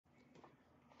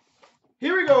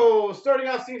Here we go. Starting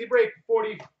off CNC break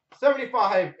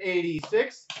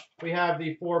 75-86. We have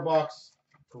the 4-box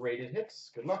graded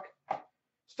hits. Good luck.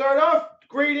 Start off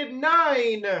graded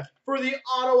 9 for the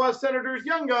Ottawa Senators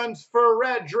Young Guns for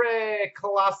Fredrik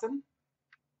Claesson.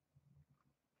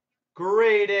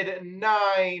 Graded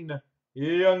 9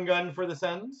 Young Gun for the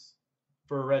Sens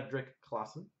for Fredrik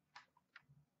Claesson.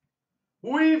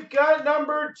 We've got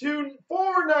number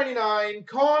 499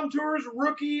 Contours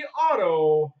Rookie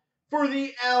Auto for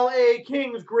the LA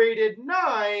Kings, graded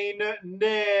 9,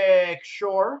 Nick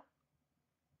Shore.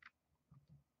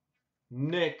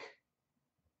 Nick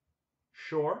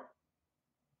Shore.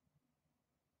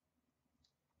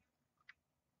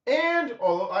 And,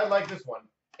 oh, I like this one.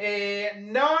 A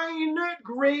 9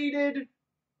 graded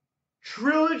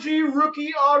Trilogy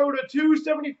Rookie Auto to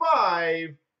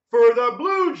 275 for the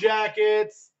Blue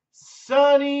Jackets,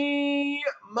 Sonny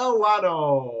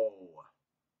Milano.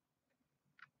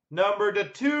 Number to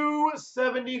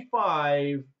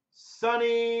 275,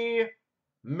 Sonny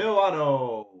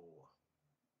Milano.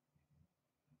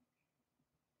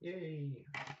 Yay.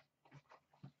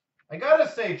 I gotta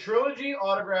say, Trilogy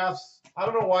autographs, I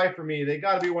don't know why for me, they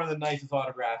gotta be one of the nicest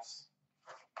autographs,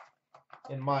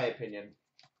 in my opinion.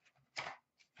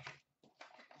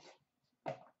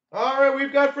 All right,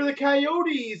 we've got for the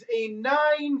Coyotes a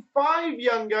 9-5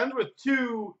 Young Guns with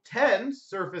 2 10s,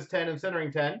 surface 10 and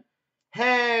centering 10.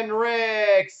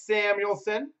 Henrik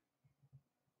Samuelsson.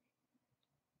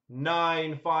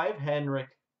 9-5, Henrik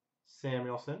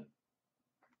Samuelsson.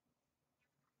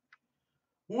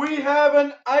 We have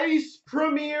an Ice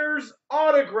Premier's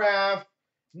autograph,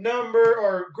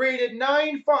 graded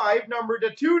 9-5, numbered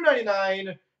to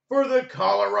 299 for the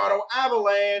Colorado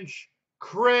Avalanche,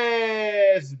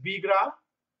 Chris Bigra.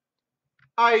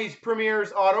 Ice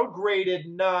Premier's auto, graded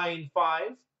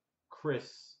 9-5,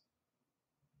 Chris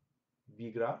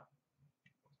Bigra.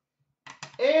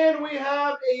 And we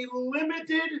have a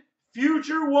limited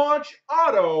Future Watch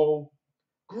auto,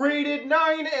 graded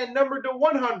 9 and numbered to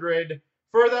 100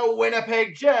 for the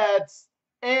Winnipeg Jets,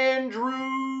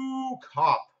 Andrew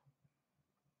Kopp.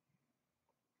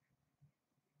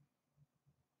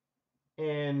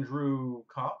 Andrew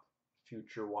Kopp,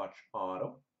 Future Watch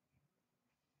auto.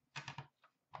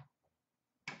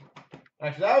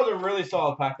 Actually, that was a really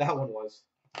solid pack, that one was.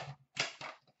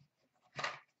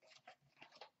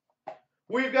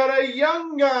 We've got a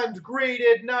Young Guns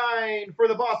graded 9 for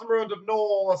the Boston Bruins of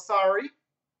Noel Asari.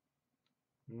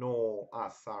 Noel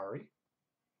Asari.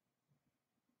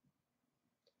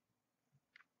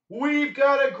 We've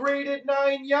got a graded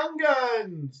 9 Young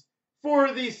Guns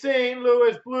for the St.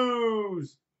 Louis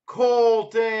Blues,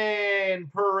 Colton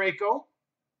Parayko.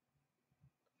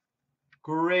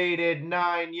 Graded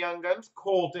 9 Young Guns,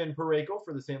 Colton Parayko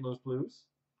for the St. Louis Blues.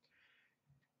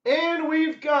 And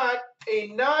we've got a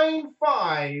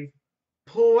 9-5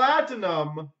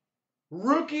 Platinum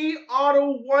Rookie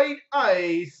Auto White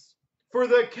Ice for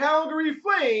the Calgary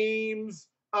Flames,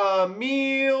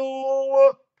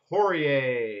 Emile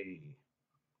Poirier.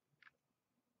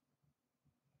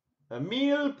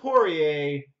 Emile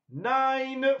Poirier,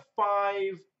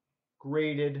 9-5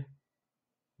 graded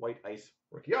White Ice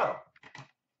Rookie Auto.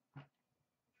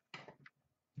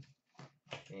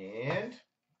 And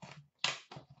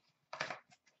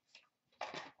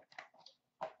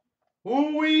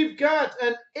we've got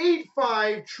an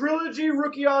 8-5 Trilogy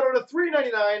Rookie Auto to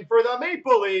 399 for the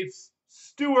Maple Leafs,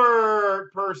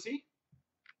 Stuart Percy.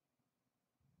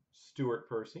 Stuart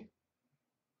Percy.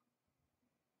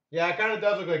 Yeah, it kind of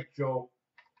does look like Joe.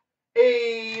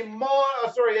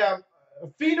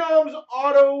 Phenoms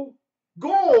Auto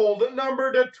Gold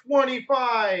number to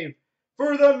 25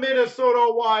 for the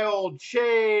Minnesota Wild,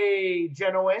 Che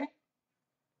Genoa.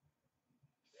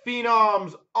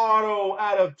 Phenoms Auto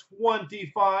out of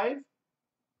 25,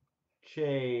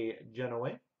 Che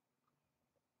Genoa.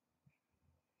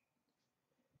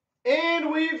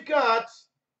 And we've got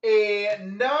a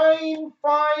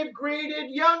 9-5 graded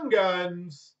Young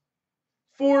Guns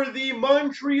for the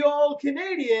Montreal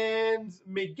Canadiens,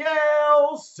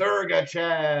 Miguel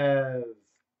Sergachev.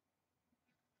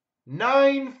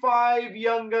 9-5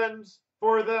 Young Guns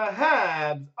for the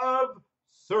Habs of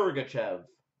Sergachev.